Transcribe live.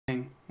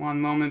One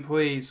moment,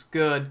 please.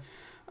 Good.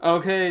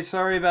 Okay,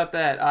 sorry about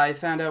that. I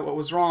found out what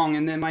was wrong,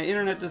 and then my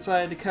internet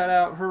decided to cut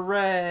out.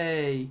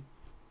 Hooray!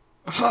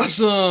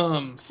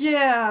 Awesome!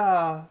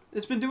 Yeah!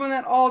 It's been doing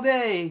that all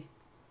day,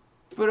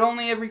 but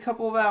only every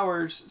couple of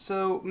hours,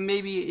 so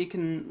maybe it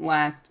can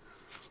last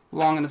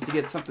long enough to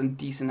get something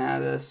decent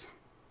out of this.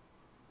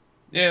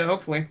 Yeah,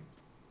 hopefully.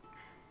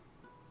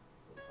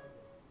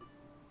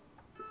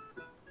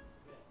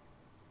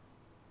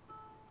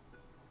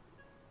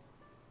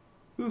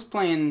 Who's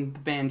playing the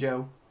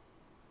banjo?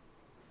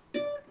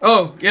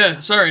 Oh, yeah,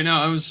 sorry, no,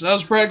 I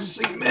was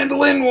practicing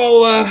mandolin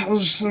while I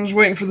was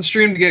waiting for the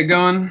stream to get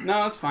going.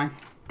 No, that's fine.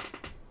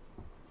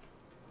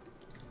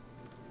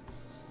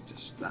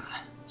 Just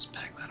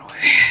pack that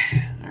away.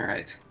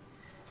 Alright.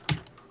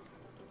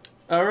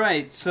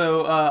 Alright,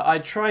 so I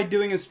tried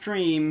doing a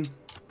stream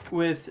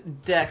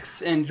with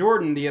Dex and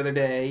Jordan the other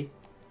day,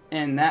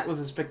 and that was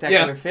a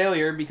spectacular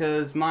failure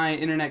because my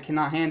internet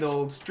cannot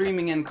handle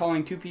streaming and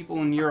calling two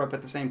people in Europe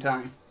at the same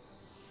time.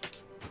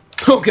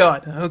 Oh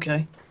god,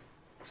 okay.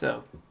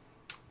 So,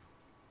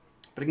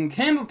 but it can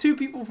handle two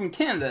people from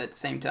Canada at the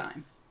same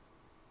time.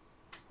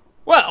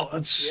 Well,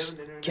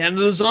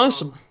 Canada's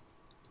awesome.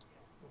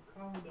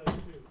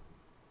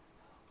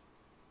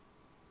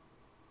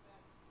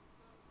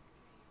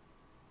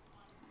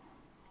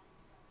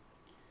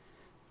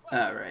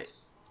 Alright.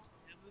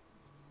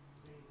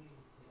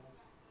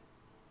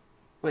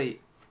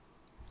 Wait.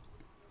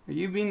 Are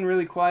you being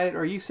really quiet?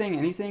 Are you saying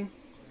anything?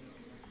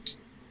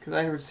 Because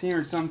I was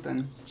hearing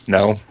something.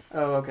 No.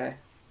 Oh, okay.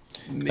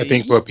 I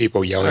think we're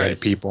people yelling at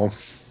people.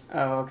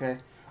 Oh, okay.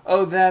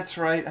 Oh, that's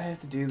right. I have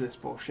to do this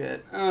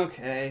bullshit.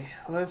 Okay.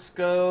 Let's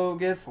go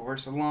get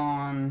Force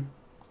Salon.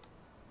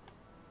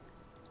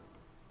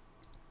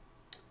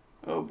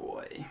 Oh,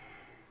 boy.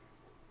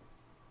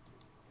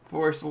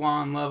 Force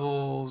Salon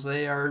levels,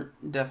 they are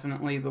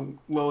definitely the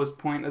lowest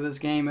point of this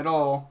game at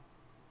all.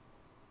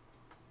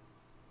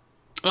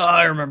 Oh,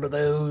 I remember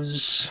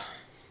those.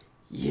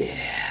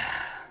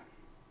 Yeah.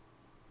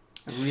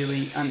 A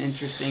really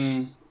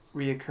uninteresting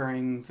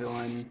reoccurring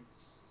villain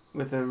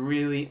with a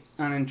really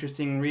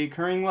uninteresting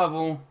reoccurring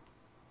level.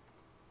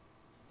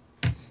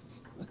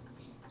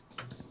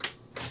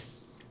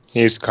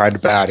 He's kind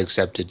of bad,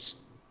 except it's,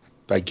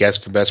 I guess,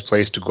 the best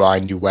place to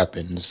grind new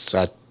weapons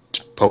at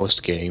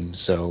post-game,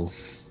 so...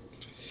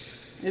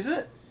 Is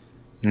it?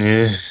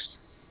 Yeah.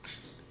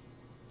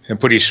 I'm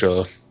pretty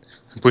sure.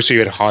 I'm pretty sure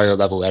you get higher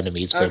level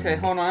enemies. Okay,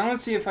 hold on. I want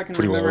to see if I can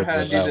remember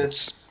how to do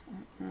this.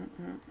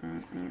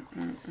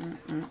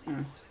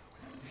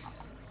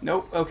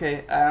 Nope,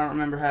 okay. I don't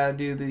remember how to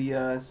do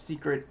the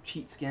secret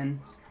cheat skin.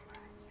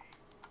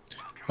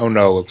 Oh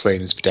no, we're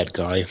playing as the dead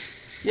guy.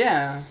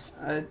 Yeah,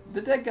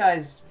 the dead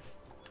guy's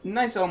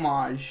nice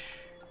homage.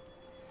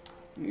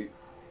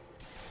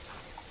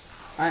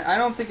 I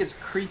don't think it's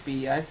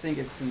creepy. I think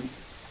it's a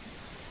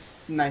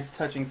nice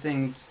touching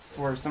thing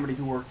for somebody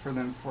who worked for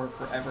them for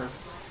forever.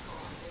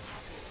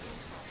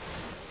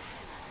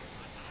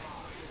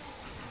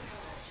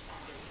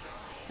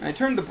 And I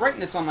turned the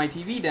brightness on my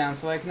TV down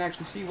so I can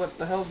actually see what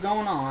the hell's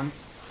going on.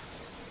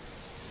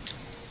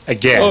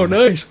 Again. Oh,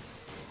 nice.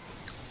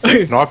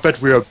 Not that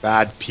we're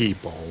bad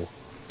people,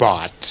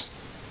 but...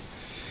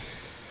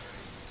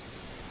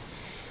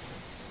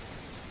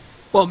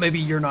 Well, maybe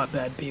you're not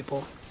bad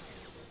people.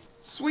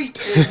 Sweet,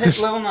 it hit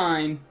level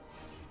 9.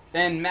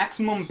 And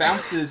maximum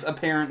bounces,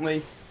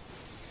 apparently.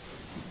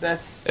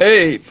 That's...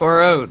 Hey,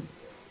 far out.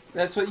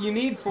 That's what you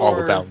need for... all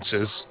the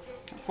bounces.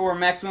 For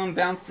maximum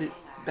bounces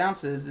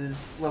is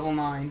level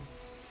 9.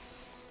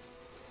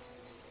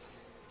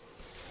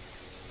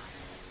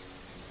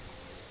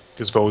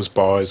 Because those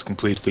bars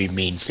completely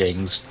mean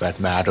things that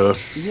matter.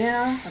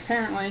 Yeah,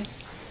 apparently.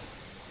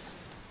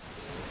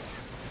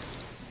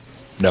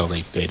 No,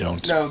 they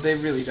don't. No, they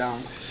really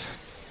don't.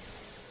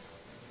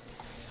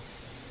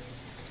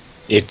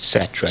 It's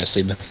set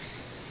dressing.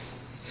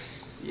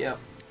 Yep.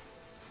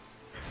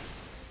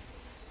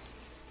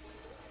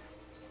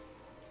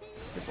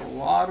 There's a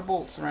lot of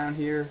bolts around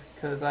here,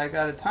 because I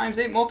got a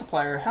 ×8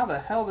 multiplier. How the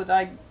hell did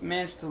I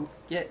manage to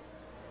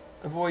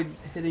avoid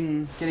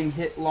getting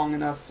hit long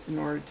enough in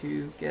order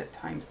to get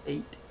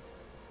 ×8?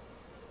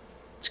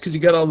 It's because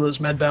you got all those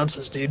mad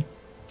bounces, dude.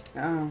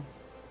 Oh.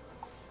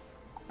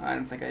 I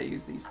don't think I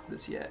used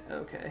this yet.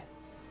 Okay.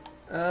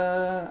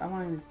 I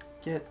want to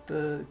get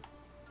the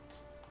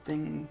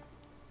thing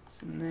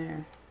that's in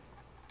there.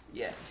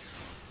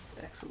 Yes.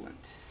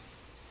 Excellent.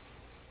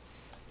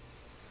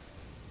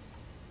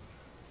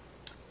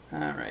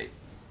 Alright.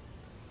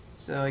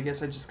 So I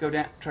guess I just go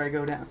down, try to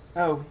go down.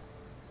 Oh.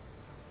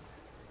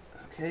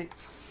 Okay.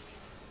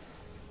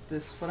 Is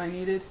this what I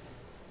needed?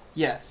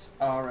 Yes.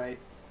 Alright.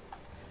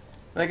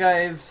 Like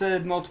I've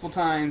said multiple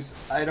times,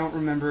 I don't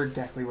remember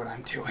exactly what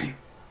I'm doing.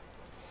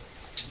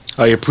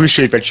 I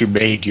appreciate that you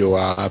made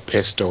your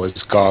pistol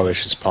as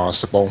garish as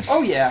possible.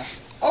 Oh yeah.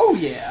 Oh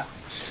yeah.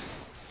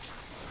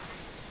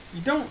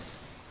 You don't...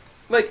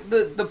 Like,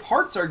 the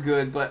parts are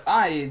good, but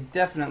I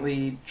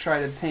definitely try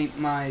to paint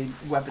my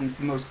weapons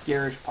the most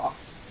garish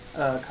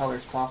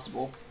colors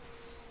possible.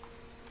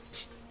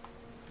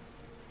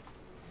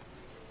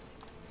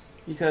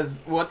 Because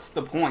what's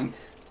the point?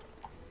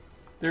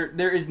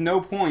 There is no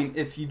point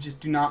if you just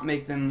do not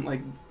make them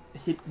like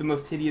hit the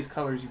most hideous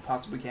colors you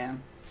possibly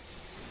can.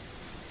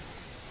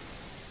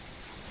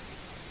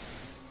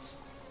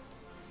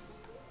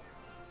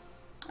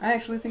 I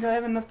actually think I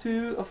have enough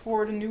to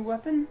afford a new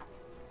weapon.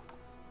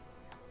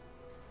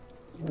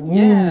 Ooh.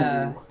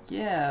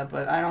 Yeah,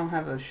 but I don't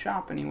have a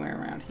shop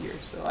anywhere around here,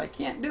 so I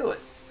can't do it.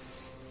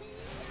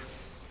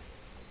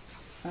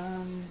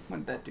 What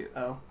did that do?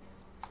 Oh,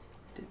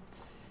 did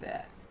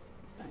that,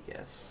 I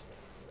guess.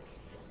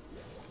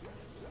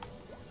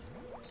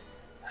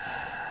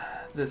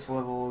 This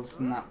level is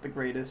not the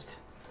greatest.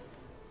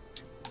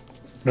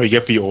 No, you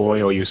get the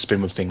oil, you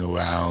spin the thing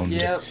around.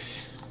 Yep.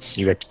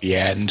 You get to the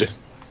end.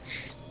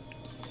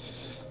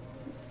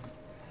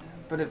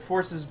 But it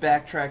forces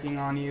backtracking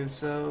on you,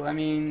 so, I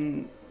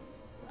mean,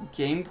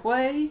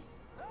 gameplay?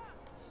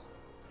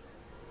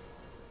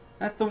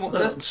 That's the one.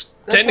 That's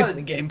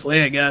technically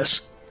gameplay, I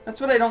guess. That's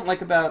what I don't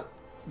like about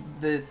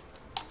these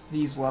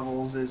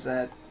levels, is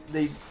that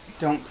they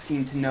don't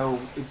seem to know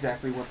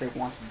exactly what they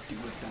want to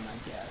do with them,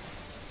 I guess.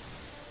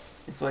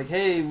 It's like,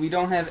 hey, we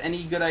don't have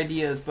any good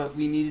ideas, but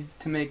we needed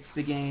to make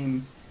the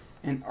game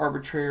an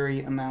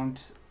arbitrary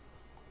amount,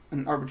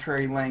 an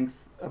arbitrary length,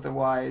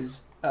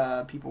 otherwise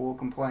people will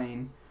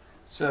complain.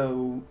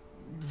 So,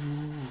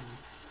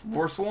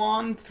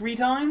 Vorsalon 3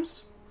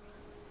 times?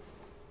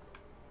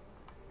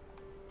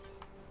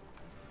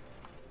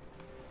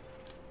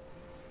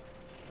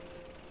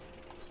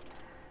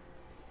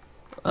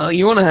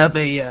 You want to have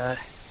a,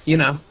 you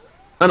know,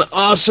 an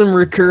awesome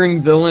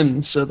recurring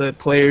villain so that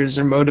players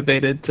are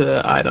motivated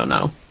to, I don't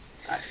know,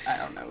 I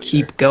don't know either.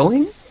 keep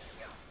going?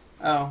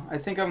 Oh, I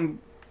think I'm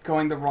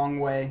going the wrong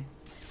way,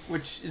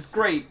 which is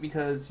great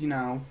because, you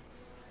know...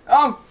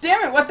 Oh,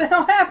 damn it! What the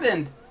hell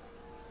happened?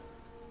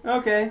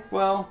 Okay,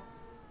 well...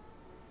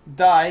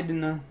 Died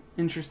in an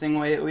interesting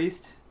way, at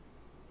least.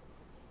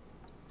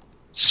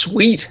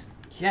 Sweet.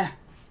 Yeah.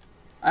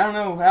 I don't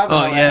know how the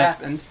hell that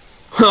happened.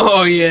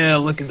 Oh yeah,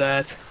 look at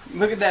that.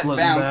 Look at that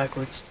Floating bounce.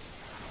 backwards.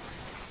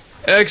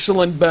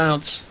 Excellent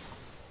bounce.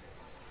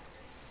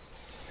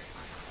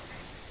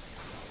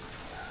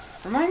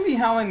 Remind me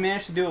how I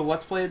managed to do a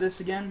Let's Play of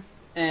this again?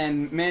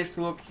 And managed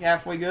to look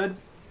halfway good?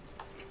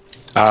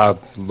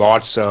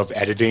 Lots of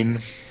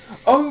editing.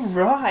 Oh,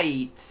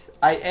 right!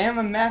 I am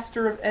a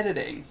master of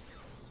editing.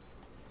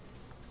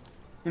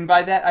 And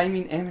by that, I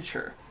mean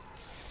amateur.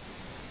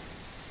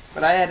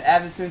 But I had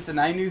Avicent and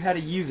I knew how to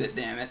use it,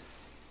 damn it.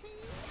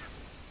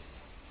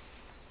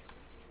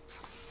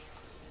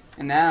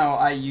 And now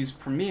I use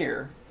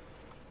Premiere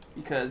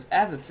because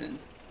Avicent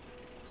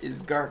is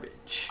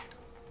garbage.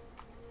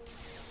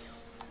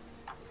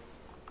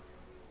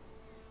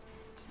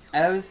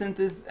 Avicent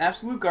is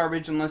absolute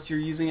garbage unless you're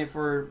using it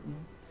for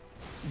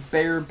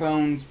bare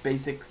bones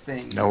basic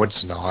things. No,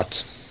 it's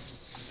not.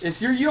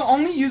 If you're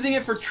only using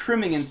it for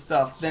trimming and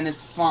stuff, then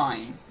it's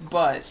fine.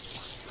 But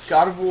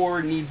God of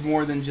War needs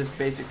more than just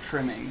basic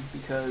trimming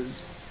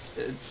because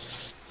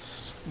it's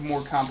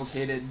more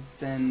complicated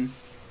than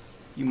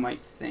you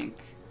might think.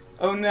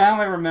 Oh, now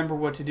I remember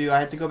what to do. I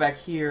have to go back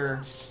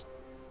here.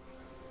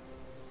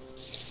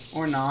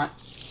 Or not.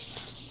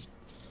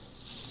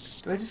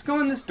 Do I just go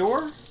in this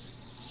door?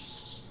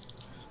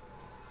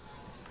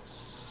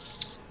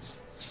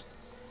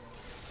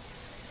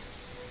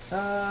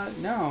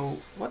 No.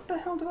 What the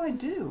hell do I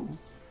do?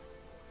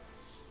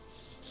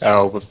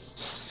 Oh, the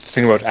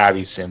thing about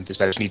Avicent is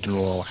that you need to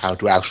know how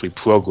to actually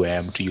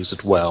program to use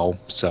it well,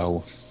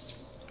 so...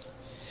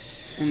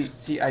 And,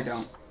 see, I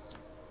don't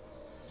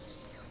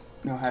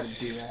know how to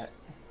do that.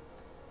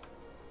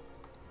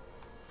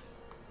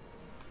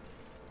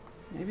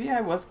 Maybe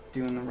I was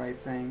doing the right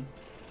thing.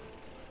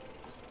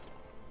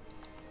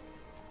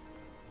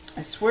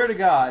 I swear to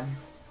God,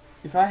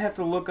 if I have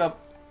to look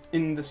up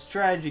in the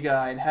strategy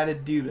guide how to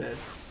do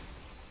this...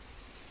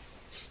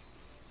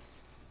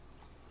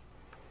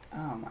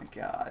 Oh my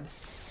God.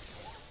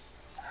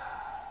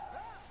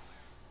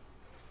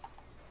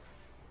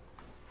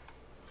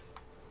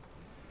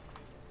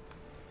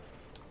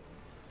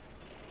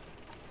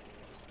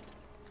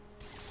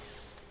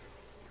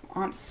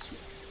 Come on,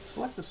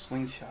 select the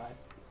swing shot.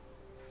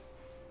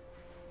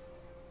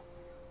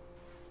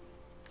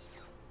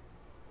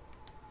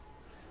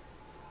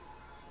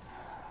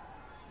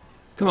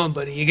 Come on,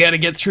 buddy. You gotta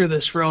get through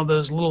this for all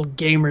those little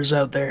gamers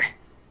out there.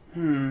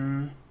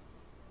 Hmm.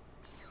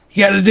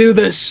 You gotta do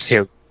this.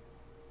 Kill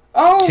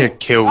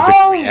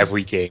Oh!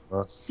 every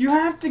gamer. You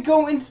have to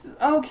go into...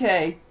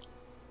 Okay.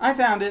 I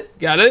found it.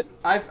 Got it?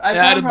 I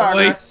found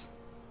progress.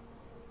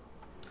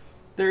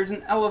 There's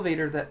an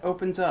elevator that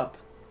opens up.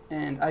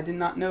 And I did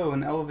not know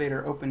an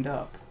elevator opened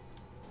up.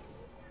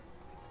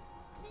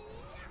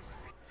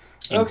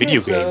 In video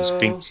games,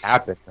 things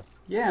happen.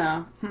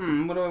 Yeah.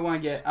 What do I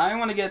want to get? I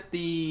want to get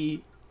the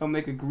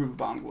Omega Groove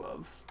Bomb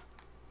Glove.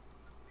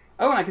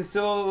 Oh, and I can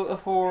still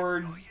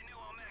afford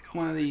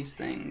one of these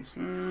things.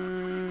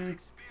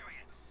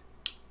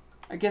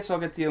 I guess I'll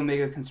get the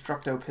Omega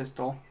Constructo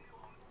Pistol.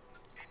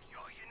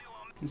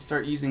 And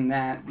start using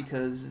that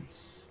because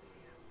it's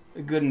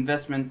a good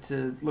investment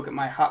to look at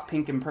my hot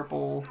pink and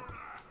purple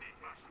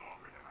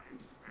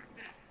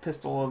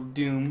pistol of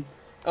doom.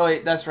 Oh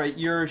wait, that's right.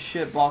 You're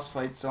shit boss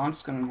fight, so I'm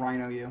just gonna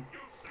rhino you.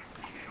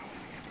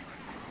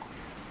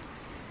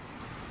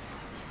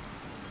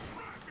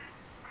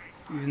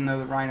 Even though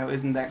the rhino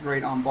isn't that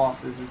great on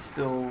bosses, it's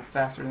still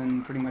faster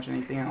than pretty much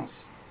anything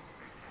else.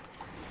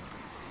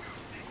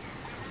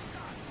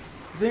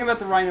 The thing about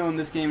the rhino in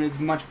this game is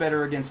much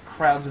better against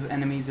crowds of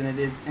enemies than it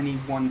is any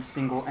one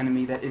single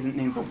enemy that isn't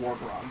named the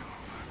Wargrog.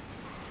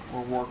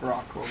 Or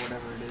Wargrok, or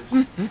whatever it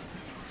is.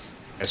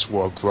 That's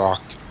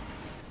Wargrok.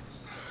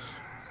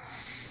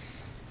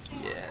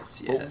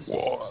 Yes, yes.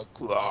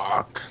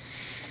 Wargrok.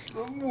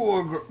 The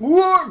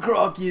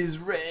Wargrok is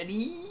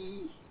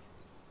ready!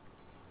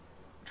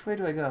 Which way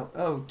do I go?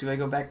 Oh, do I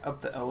go back up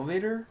the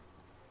elevator?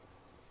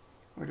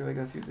 Or do I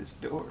go through this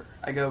door?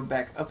 I go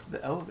back up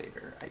the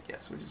elevator, I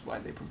guess, which is why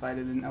they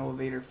provided an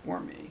elevator for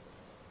me.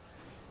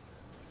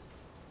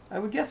 I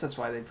would guess that's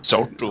why they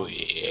provided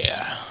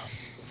Yeah.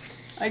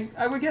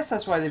 I would guess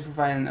that's why they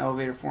provided an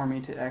elevator for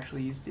me to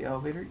actually use the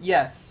elevator.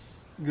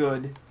 Yes!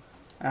 Good.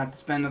 I have to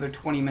spend another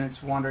 20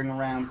 minutes wandering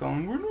around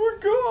going, where do I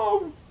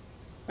go?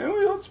 I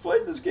only let's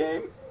play this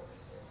game.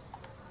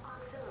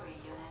 Auxiliary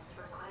units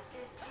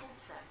requested in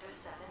Sector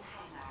 7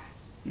 hangar.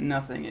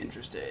 Nothing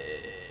interesting.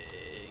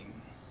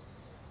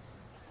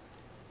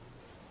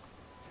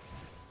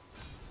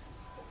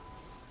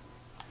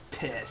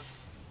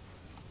 Piss.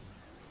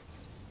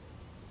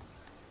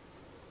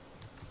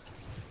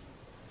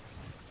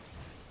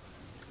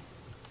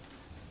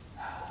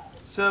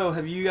 So,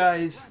 have you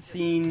guys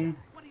seen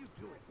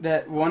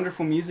that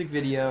wonderful music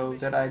video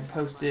that I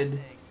posted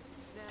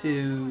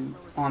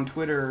on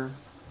Twitter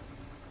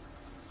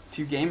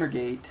to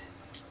Gamergate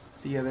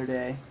the other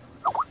day?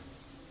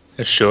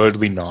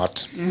 Assuredly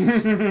not.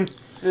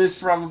 It's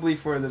probably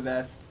for the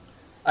best.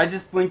 I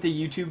just linked a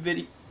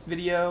YouTube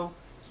video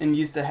and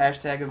used the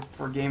hashtag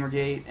for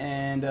Gamergate,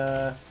 and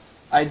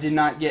I did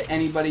not get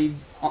anybody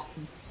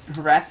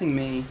harassing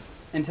me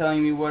and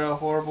telling me what a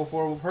horrible,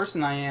 horrible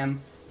person I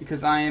am,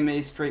 because I am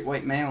a straight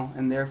white male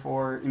and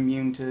therefore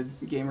immune to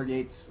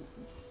Gamergate's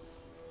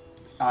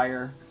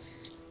ire.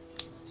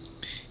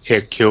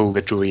 Here, kill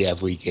literally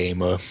every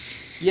gamer.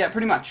 Yeah,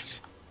 pretty much.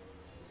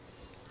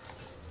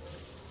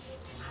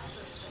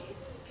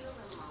 Hyperspace fuel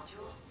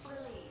module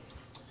released.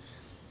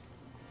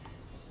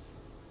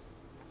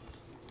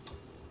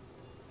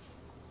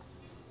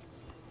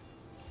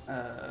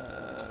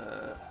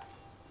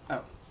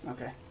 Oh,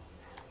 okay.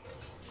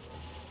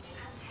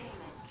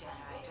 Containment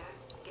generator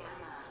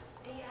gamma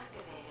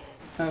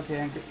deactivated. Okay,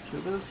 I'm gonna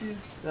kill those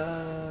dudes.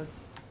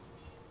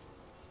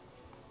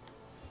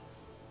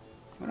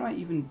 What do I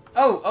even...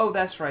 Oh,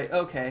 that's right.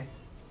 Okay.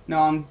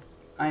 No,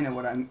 I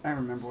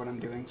remember what I'm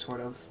doing, sort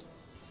of.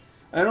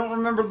 I don't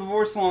remember the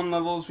Vorsalon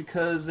levels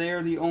because they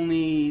are the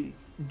only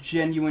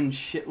genuine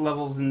shit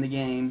levels in the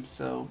game,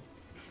 so...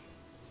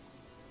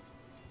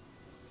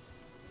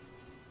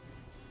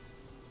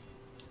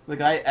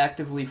 Like, I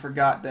actively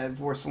forgot that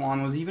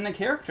Vorsalon was even a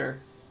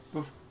character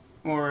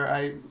before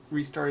I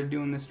restarted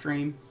doing the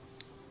stream.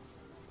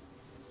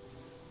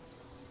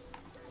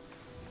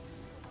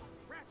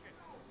 Ratchet,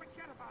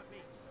 forget about me.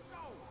 Go!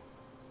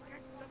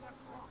 Get to the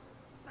clock.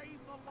 Save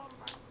the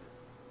Lombaxes.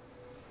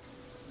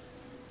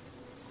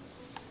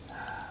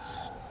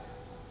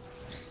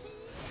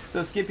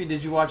 So, Skippy,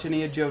 did you watch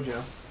any of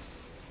JoJo?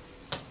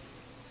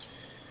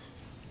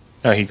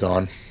 No, he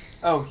gone.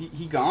 Oh,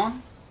 he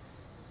gone?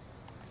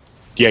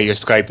 Yeah, your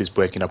Skype is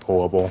breaking up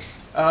horrible.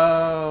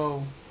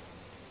 Oh.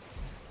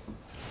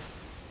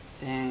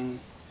 Dang.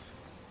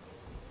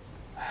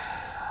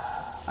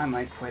 I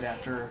might quit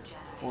after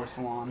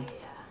Vorsalon,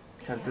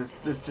 because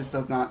this just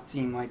does not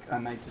seem like a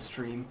night to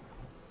stream.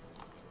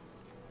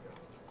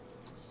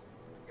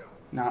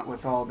 Not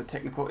with all the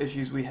technical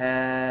issues we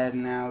had,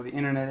 and now the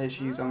internet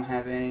issues I'm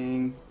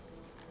having.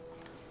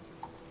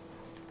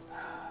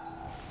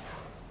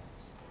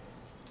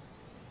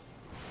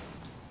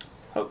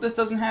 Hope this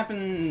doesn't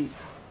happen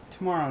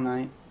tomorrow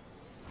night,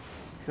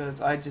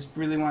 because I just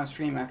really want to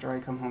stream after I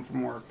come home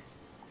from work.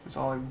 That's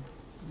all I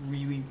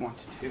really want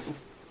to do.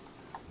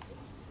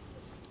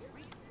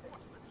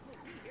 Reinforcements will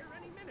be here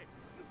any minute.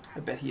 I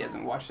bet he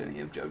hasn't watched any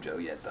of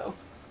JoJo yet, though.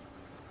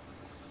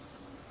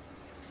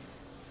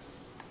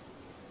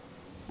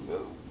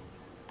 Whoa.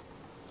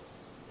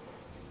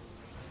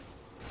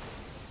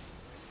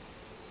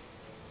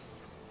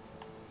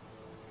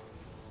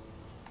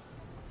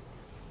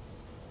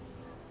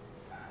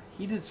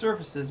 Heated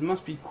surfaces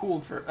must be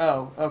cooled for...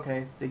 Oh,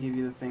 okay. They give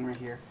you the thing right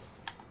here.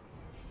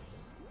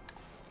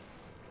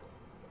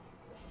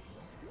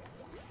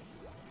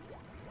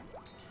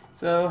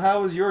 So,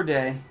 how was your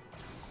day?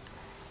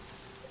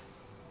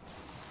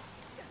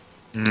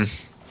 Mm.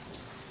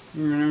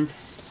 Mm,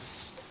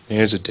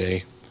 Here's a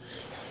day.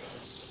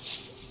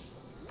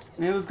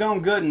 It was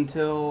going good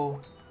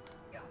until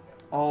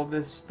all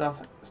this stuff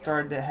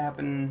started to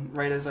happen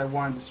right as I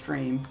wanted to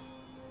stream.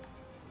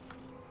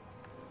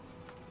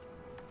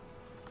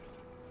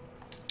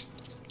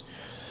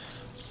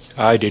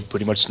 I did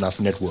pretty much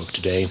nothing at work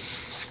today.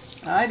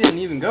 I didn't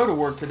even go to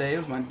work today. It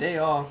was my day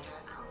off.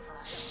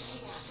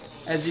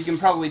 As you can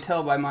probably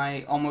tell by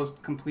my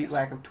almost complete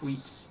lack of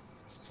tweets.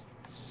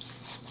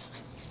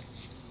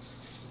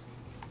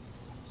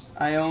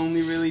 I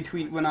only really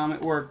tweet when I'm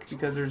at work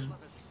because there's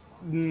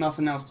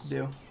nothing else to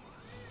do.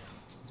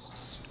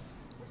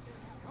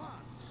 Come on.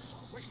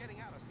 We're getting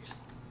out of here.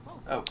 Both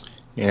Oh.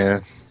 Yeah.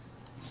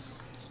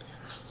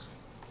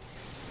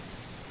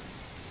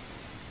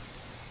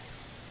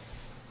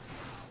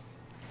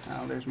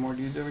 Oh, there's more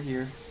dudes over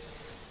here.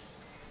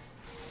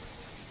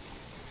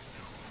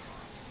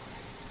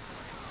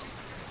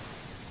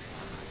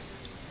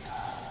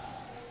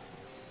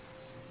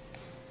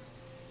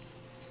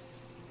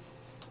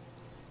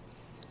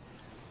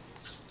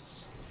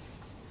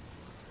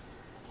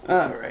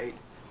 Alright.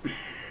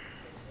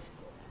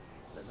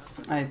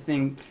 I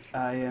think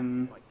I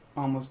am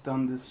almost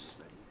done this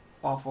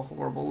awful,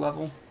 horrible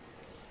level.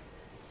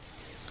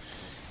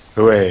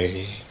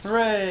 Hooray.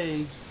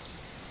 Hooray!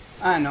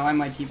 I don't know, I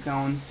might keep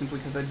going simply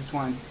because I just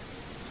want to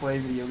play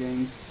video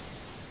games.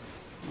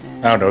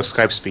 And I don't know,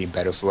 Skype's being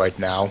better for right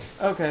now.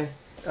 Okay.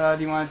 Do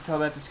you want to tell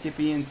that to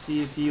Skippy and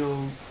see if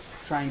he'll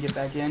try and get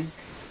back in?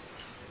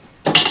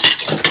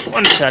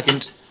 1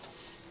 second.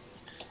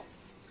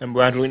 I'm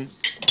rattling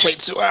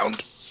plates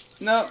around.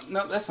 No,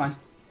 that's fine.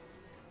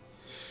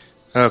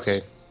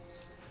 Okay.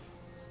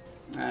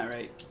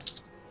 Alright.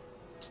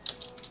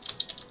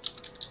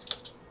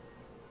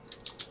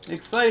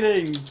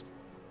 Exciting!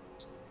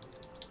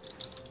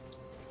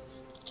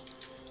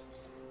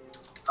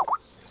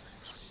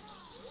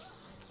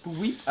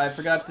 Weep, I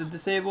forgot to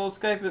disable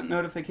Skype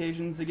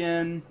notifications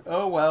again.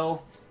 Oh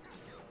well.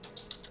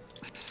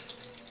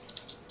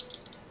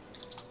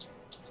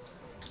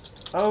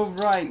 Oh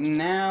right,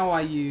 now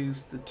I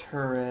use the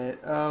turret.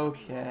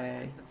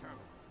 Okay.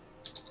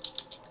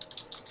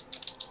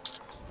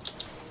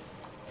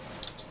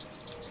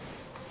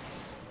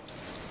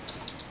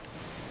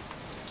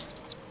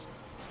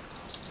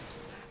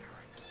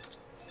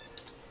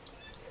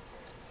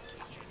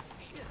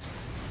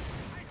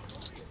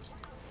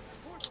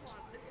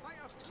 Horseman's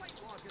entire flight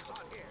log is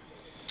on here.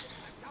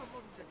 I'm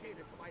downloading the data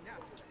to my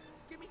nav.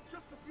 Give me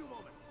just a few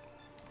moments.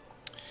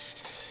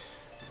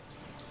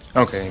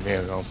 Okay,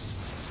 there we go.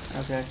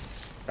 Okay.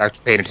 Back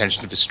to paying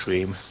attention to the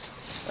stream.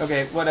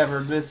 Okay, whatever.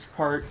 This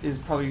part is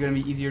probably going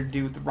to be easier to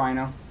do with the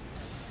Rhino.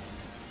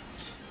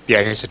 Yeah,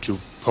 I guess I do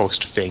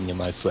post a thing in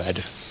my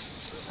thread.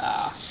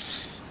 Ah.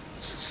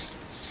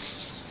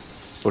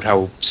 About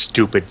how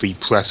stupid the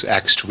plus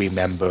X to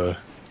remember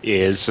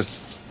is.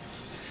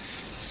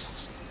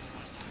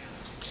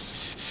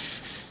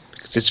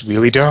 Because it's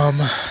really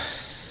dumb.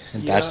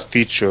 And that's Yeah. a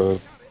feature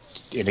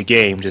in a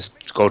game. Just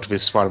go to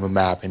this spot on the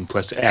map and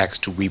press X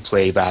to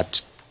replay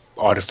that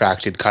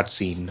artifacted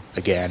cutscene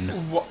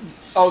again. What?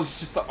 Oh, it's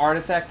just the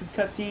artifacted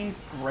cutscenes?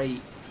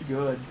 Great.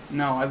 Good.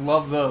 No, I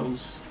love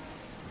those.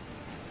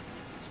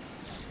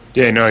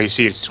 Yeah, no, you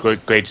see, it's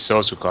great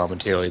social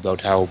commentary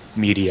about how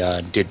media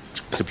and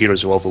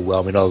computers are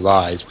overwhelming our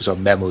lives because our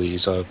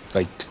memories are,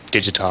 like,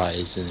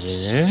 digitized.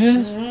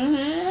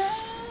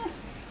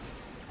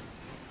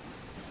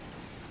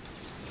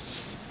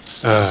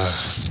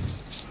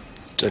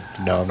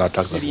 No, I'm not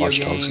talking about Video Watch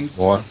Dogs games.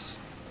 anymore.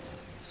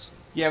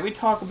 Yeah, we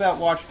talk about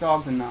Watch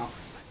Dogs enough.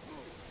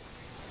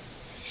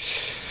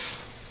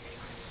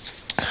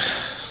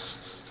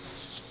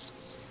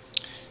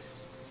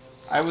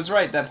 I was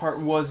right, that part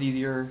was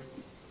easier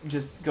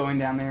just going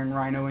down there and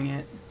rhinoing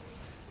it.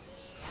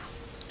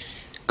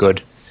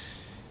 Good.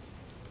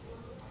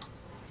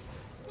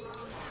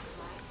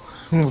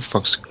 Who the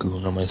fuck's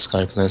Goon on my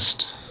Skype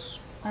list?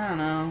 I don't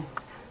know.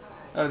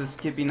 Oh, does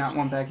Skippy not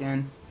want back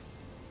in?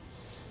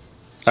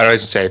 I don't know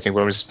to say anything,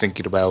 but I'm just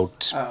thinking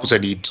about... Oh. Because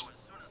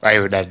I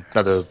have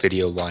another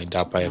video lined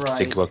up I have to think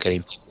Right. about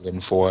getting people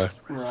in for.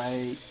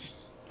 Right.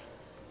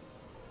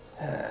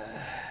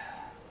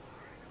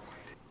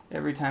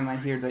 Every time I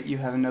hear that you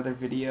have another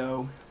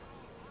video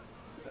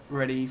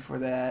ready for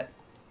that,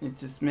 it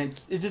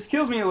just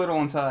kills me a little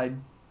inside.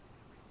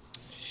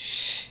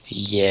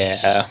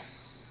 Yeah.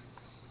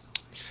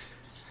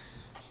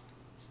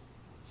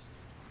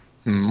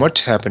 What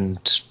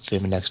happened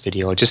in the next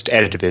video? I just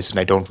edited this and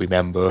I don't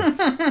remember.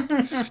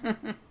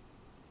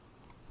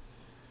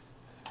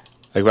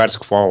 Like, that's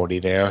quality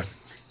there.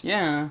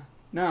 Yeah,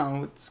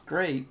 no, it's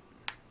great.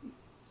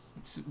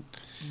 It's a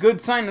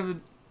good sign of a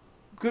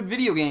good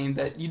video game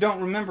that you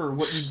don't remember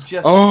what you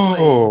just played.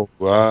 Oh,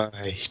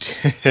 right.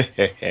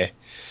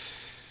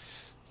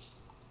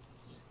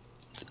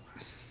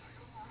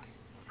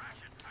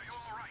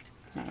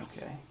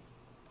 Okay.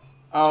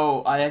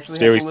 Oh, I actually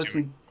Very have to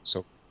listen.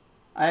 So,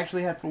 I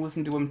actually have to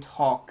listen to him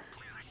talk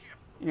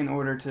in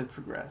order to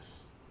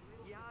progress.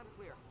 Yeah, I'm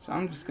clear. So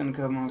I'm just gonna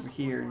come over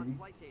here and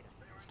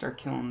start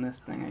killing this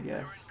thing, I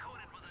guess.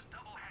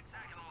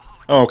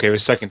 oh, okay, the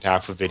second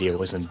half of the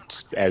video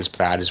isn't as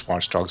bad as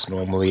Watch Dogs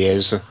normally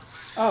is.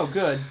 Oh,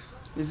 good.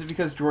 Is it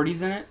because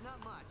Jordy's in it? It's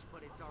not much,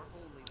 but it's our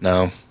only.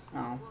 No.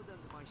 Oh. Load them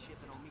to my ship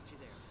and I'll meet you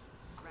there.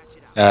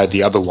 Ratchet out.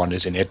 The other one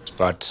is in it,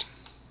 but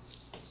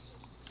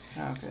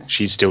Okay.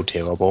 she's still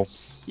terrible.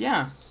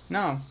 Yeah,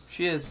 no,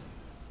 she is.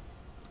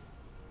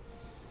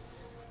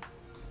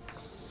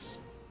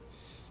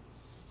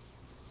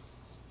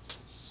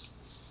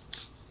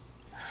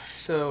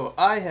 So,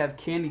 I have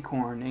candy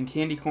corn, and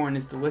candy corn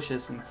is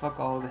delicious, and fuck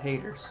all of the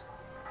haters.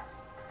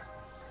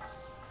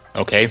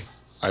 Okay,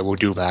 I will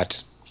do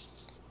that.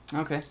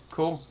 Okay,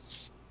 cool.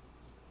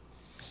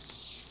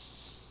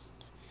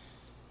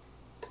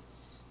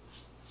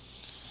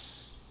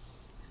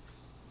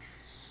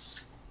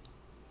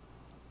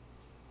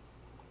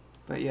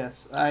 But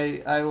yes,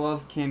 I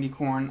love candy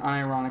corn,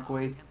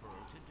 unironically.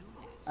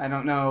 I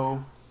don't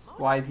know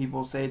why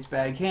people say it's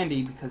bad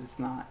candy, because it's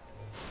not.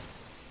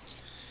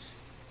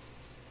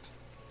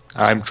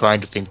 I'm trying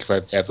to think if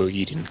I've ever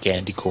eaten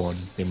candy corn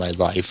in my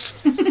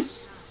life.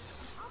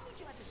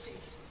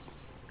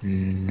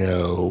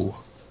 No.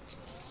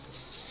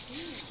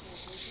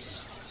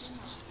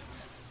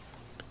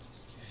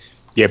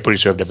 Yeah, pretty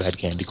sure I've never had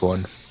candy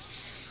corn.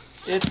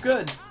 It's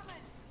good.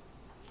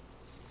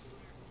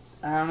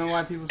 I don't know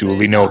why people say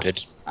Duly it's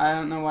noted. not. I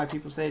don't know why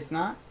people say it's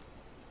not.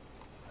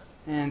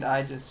 And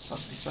I just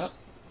fucked this up.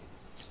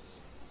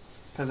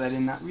 Because I did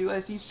not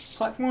realize these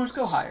platforms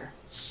go higher.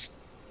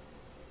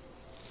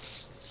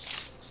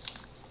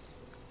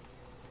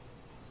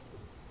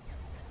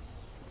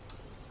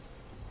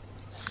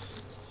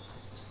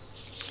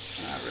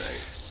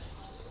 Alright.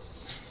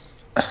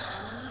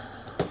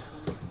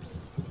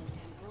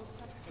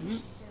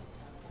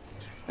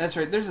 That's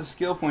right, there's a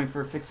skill point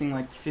for fixing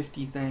like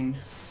 50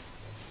 things.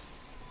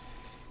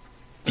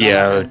 But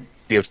Yeah,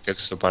 you've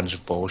fixed a bunch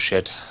of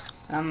bullshit.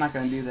 I'm not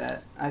gonna do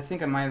that. I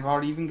think I might have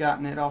already even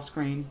gotten it off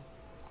screen.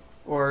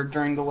 Or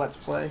during the Let's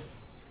Play.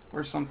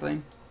 Or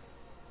something.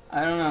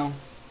 I don't know.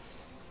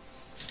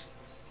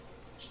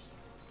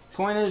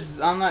 Point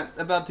is, I'm not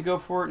about to go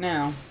for it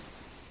now.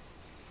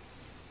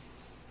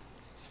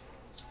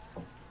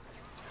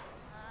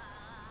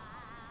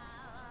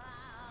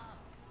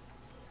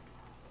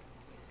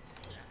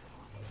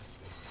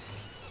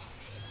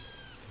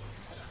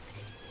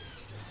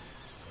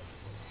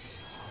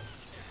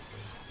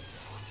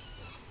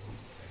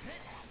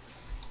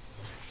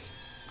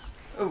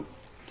 Oh,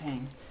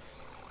 dang.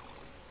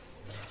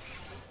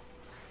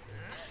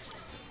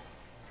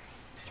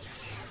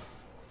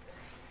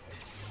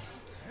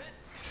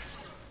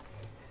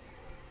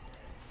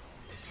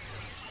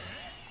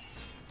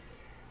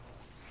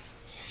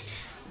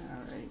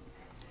 Alright.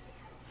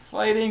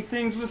 Fighting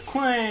things with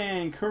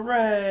Clank!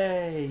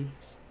 Hooray!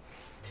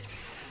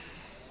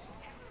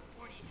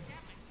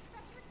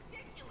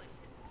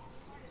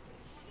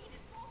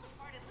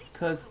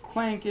 Because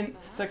Clank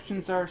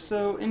sections are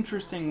so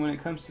interesting when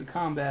it comes to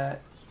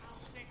combat.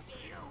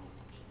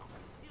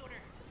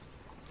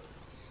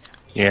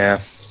 Yeah.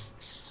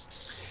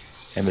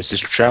 And this is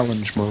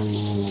challenge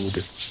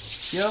mode.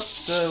 Yep,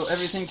 so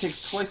everything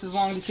takes twice as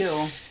long to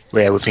kill.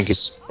 Where everything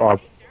is...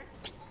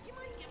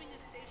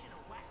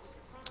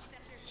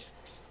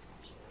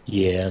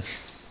 yeah.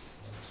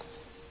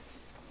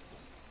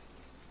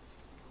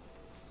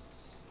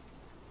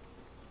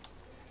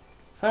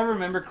 If I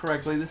remember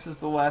correctly, this is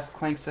the last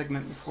Clank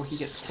segment before he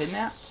gets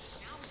kidnapped.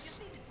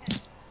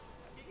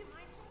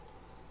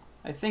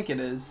 I think it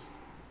is.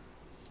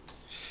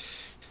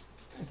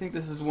 I think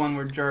this is one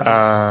where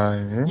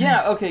Jarvis...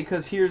 Yeah, okay,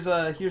 because here's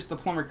the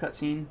plumber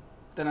cutscene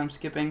that I'm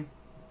skipping.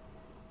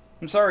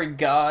 I'm sorry,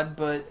 God,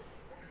 but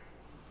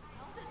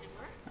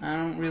I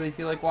don't really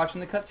feel like watching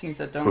the cutscenes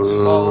that don't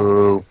involve...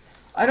 Ooh.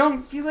 I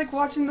don't feel like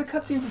watching the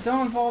cutscenes that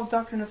don't involve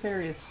Dr.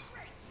 Nefarious.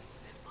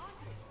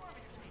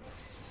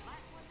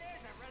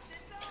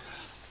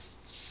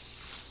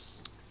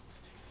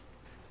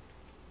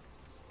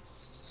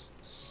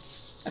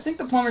 I think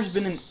the plumber's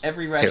been in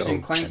every Ratchet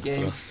and Clank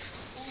game.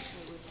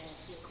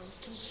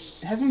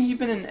 Hasn't he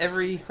been in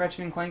every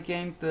Ratchet and Clank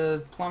game,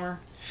 the plumber?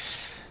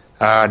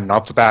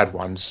 Not the bad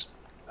ones.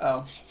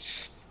 Oh.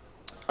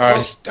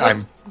 Well,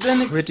 I'm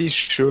then pretty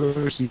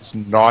sure he's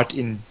not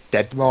in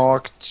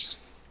Deadlocked.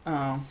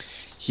 Oh.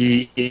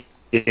 He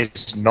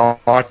is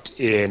not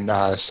in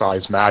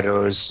Size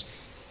Matters.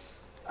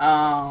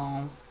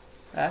 Oh.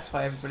 That's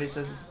why everybody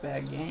says it's a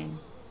bad game.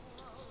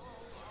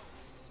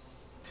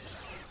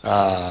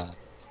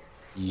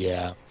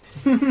 Yeah.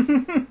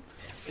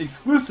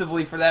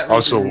 Exclusively for that reason.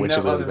 Also, it's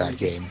no a really other bad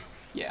reason. game.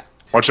 Yeah.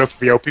 Watch out for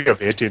the OP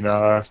of it in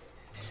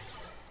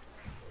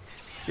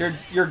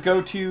Your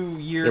go-to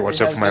year. yeah, watch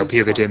out for my OP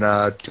of it in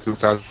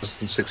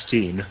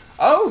 2016.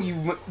 Oh,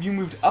 you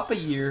moved up a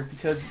year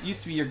because it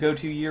used to be your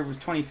go-to year was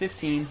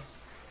 2015.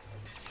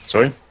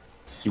 Sorry?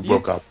 You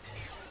broke up.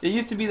 It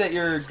used to be that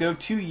your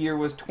go-to year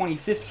was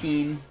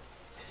 2015.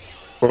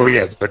 Oh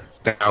yeah, but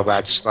now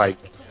that's like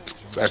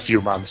a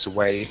few months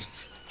away.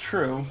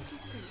 True.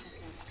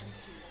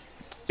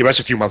 Yeah, that's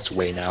a few months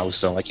away now,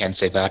 so I can't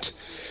say that.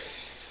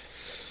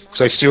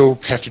 Because I still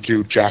have to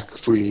do Jack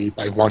Free.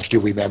 I want to do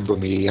Remember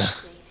Me.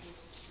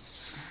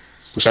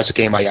 Which that's a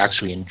game I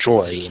actually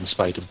enjoy in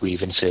spite of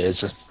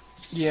grievances.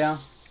 Yeah.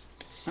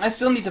 I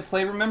still need to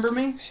play Remember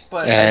Me,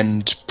 but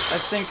and I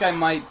think I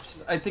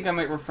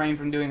might refrain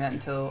from doing that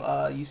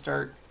until you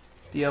start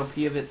the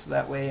LP of it, so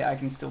that way I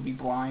can still be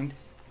blind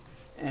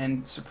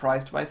and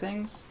surprised by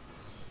things.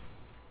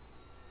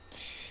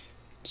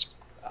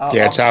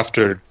 Yeah, it's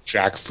after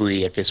Jack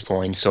Free at this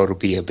point, so it'll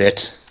be a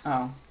bit.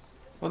 Oh.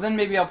 Well, then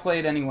maybe I'll play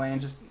it anyway and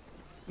just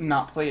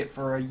not play it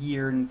for a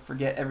year and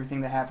forget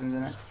everything that happens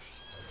in it.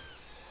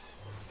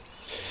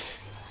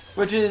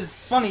 Which is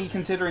funny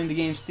considering the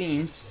game's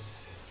themes.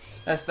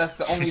 That's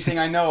the only thing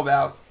I know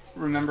about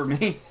Remember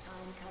Me.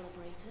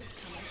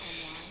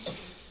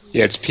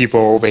 Yeah, it's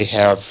people, they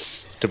have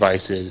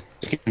devices.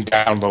 They can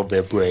download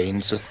their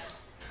brains.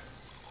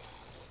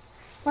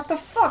 What the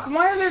fuck?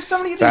 Why are there so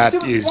many of these That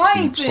stupid is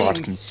flying the plot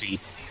things? conceit.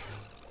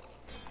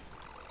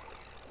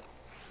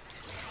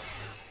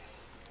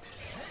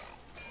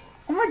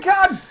 Oh my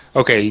god!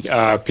 Okay,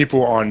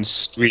 people on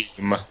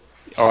stream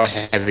are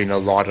having a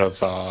lot of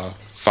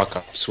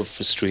fuck-ups with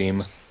the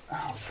stream.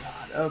 Oh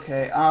god,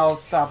 okay. I'll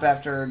stop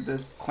after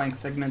this Clank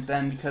segment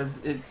then, because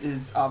it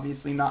is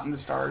obviously not in the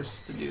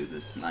stars to do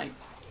this tonight.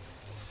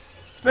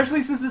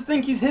 Especially since this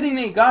thing keeps hitting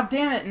me, god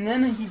damn it, and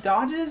then he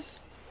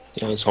dodges?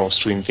 Yeah, this whole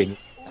stream thing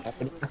is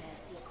happening.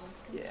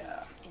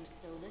 Yeah.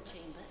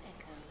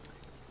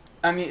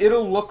 I mean,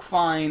 it'll look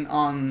fine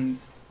on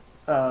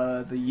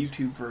the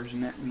YouTube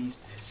version at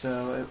least,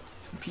 so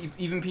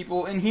even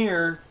people in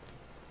here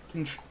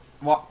can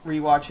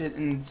rewatch it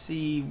and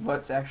see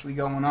what's actually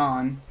going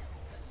on.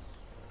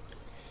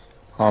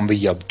 On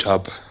the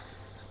YubTub.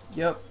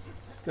 Yep.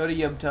 Go to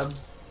YubTub.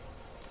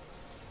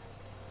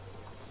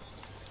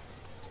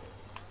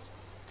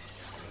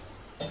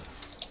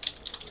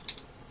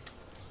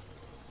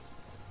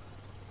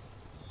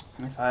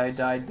 If I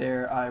died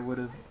there, I would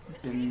have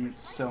been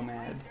so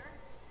mad.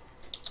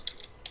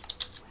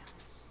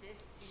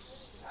 This is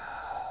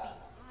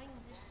behind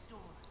this door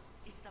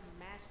is the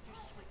master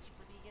switch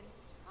for the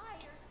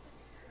entire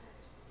facility.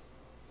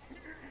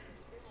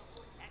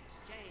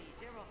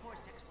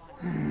 XJ0461,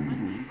 on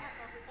behalf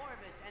of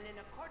Orvis and in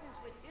accordance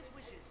with his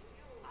wishes,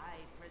 I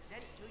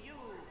present to you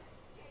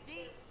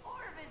the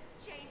Orvis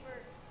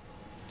Chamber.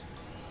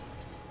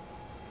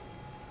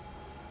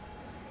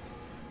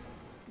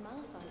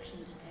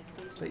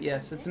 But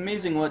yes, it's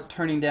amazing what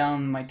turning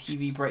down my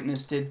TV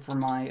brightness did for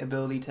my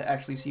ability to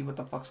actually see what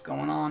the fuck's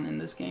going on in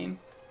this game.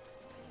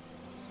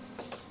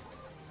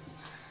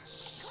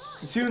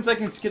 As soon as I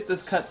can skip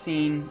this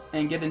cutscene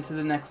and get into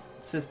the next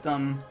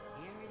system,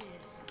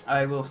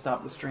 I will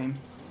stop the stream.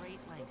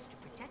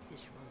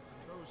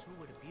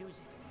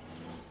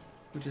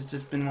 Which has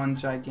just been one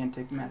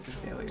gigantic, massive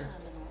failure.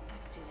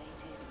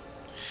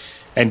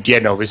 And yeah,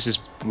 no, this is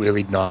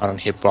really not on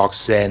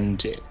Hitbox,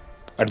 and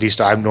at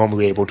least I'm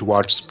normally able to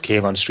watch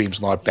Kayvon streams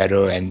a lot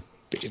better, and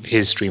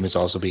his stream is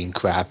also being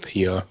crap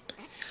here.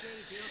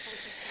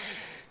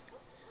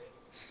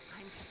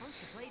 I'm supposed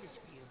to play this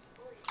for you.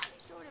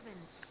 Sort of an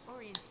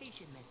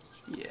orientation message.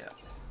 Yeah.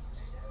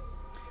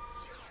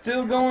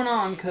 Still going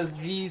on, because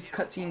these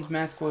cutscenes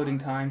mask loading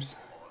times.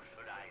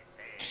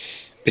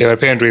 Yeah,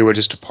 apparently we're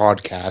just a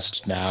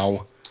podcast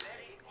now,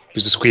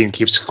 because the screen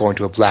keeps going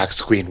to a black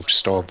screen with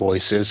just our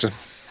voices.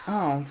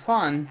 Oh,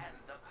 fun.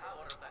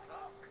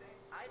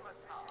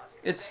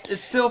 It's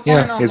still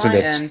fine on my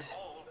end.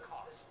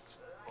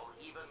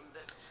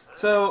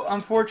 So,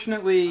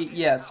 unfortunately,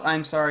 yes,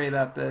 I'm sorry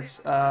about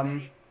this.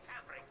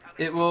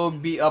 It will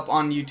be up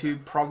on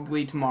YouTube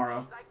probably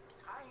tomorrow.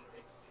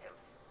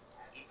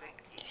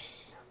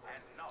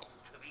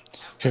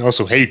 Hey,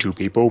 also, hey, two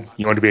people,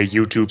 you want to be a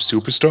YouTube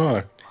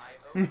superstar?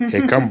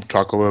 Hey, come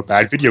talk over a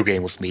bad video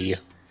game with me.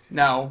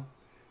 No.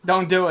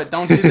 Don't do it.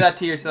 Don't do that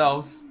to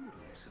yourselves.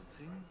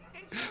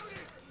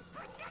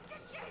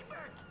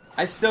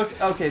 I still...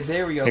 Okay,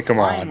 there we go. Hey, come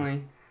finally.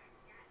 on.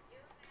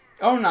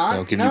 Oh, not?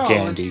 I'll give no, you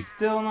candy. It's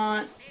still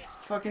not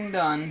fucking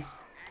done.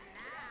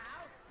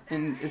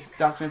 And it's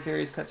Dr.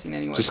 Nefarious cutscene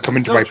anyway. Just come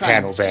into my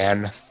panel,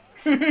 Van.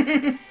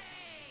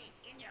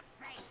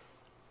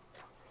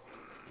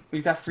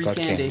 We've got free Got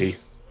candy.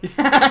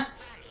 candy.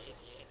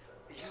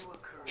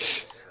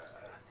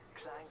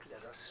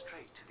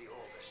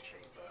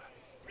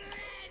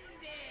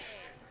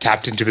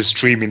 Tapped into the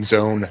streaming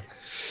zone.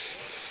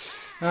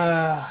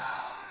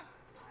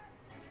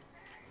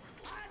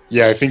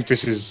 Yeah, I think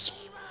this is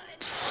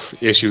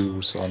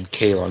issues on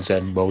Kayvon's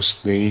end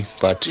mostly,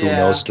 but who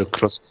knows, the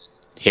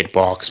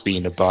hitbox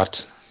being a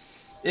butt.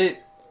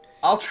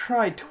 I'll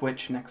try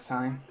Twitch next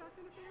time.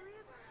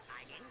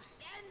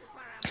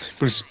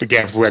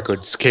 Again, for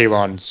records,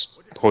 Kayvon's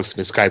hosting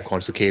a Skype call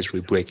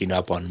occasionally breaking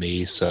up on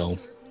me, so...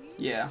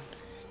 Yeah.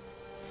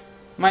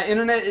 My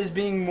internet is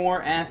being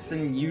more ass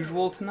than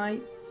usual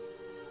tonight.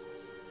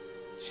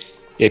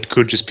 It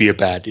could just be a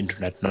bad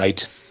internet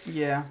night.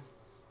 Yeah.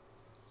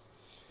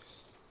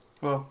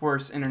 Well,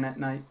 worse internet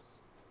night.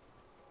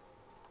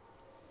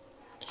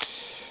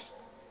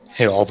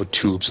 Hey, all the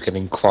tubes are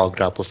getting clogged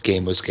up with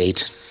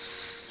Gamersgate.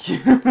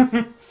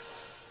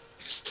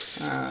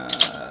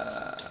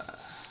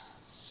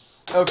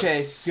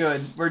 Okay,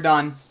 good. We're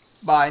done.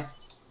 Bye.